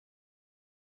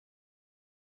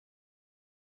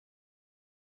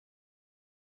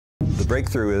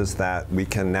breakthrough is that we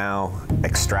can now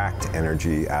extract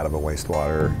energy out of a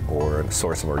wastewater or a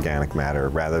source of organic matter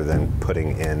rather than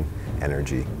putting in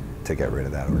energy to get rid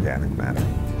of that organic matter.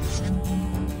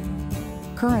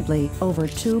 Currently, over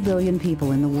 2 billion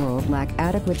people in the world lack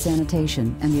adequate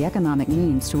sanitation and the economic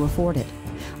means to afford it.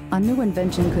 A new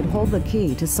invention could hold the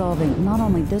key to solving not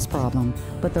only this problem,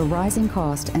 but the rising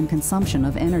cost and consumption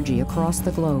of energy across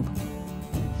the globe.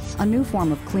 A new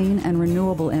form of clean and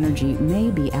renewable energy may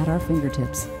be at our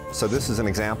fingertips. So this is an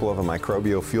example of a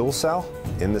microbial fuel cell.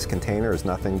 In this container is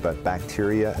nothing but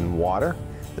bacteria and water.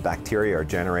 The bacteria are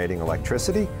generating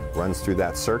electricity, runs through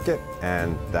that circuit,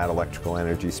 and that electrical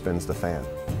energy spins the fan.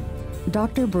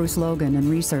 Dr. Bruce Logan and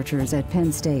researchers at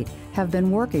Penn State have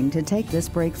been working to take this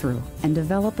breakthrough and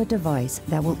develop a device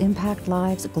that will impact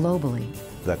lives globally.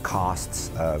 The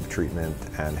costs of treatment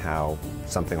and how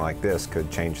something like this could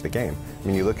change the game. I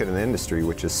mean, you look at an industry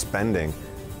which is spending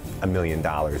 $1 million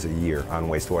a year on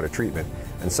wastewater treatment,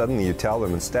 and suddenly you tell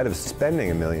them instead of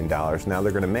spending $1 million, now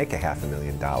they're going to make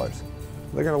 $500,000.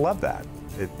 They're going to love that.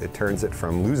 It turns it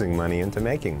from losing money into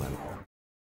making money.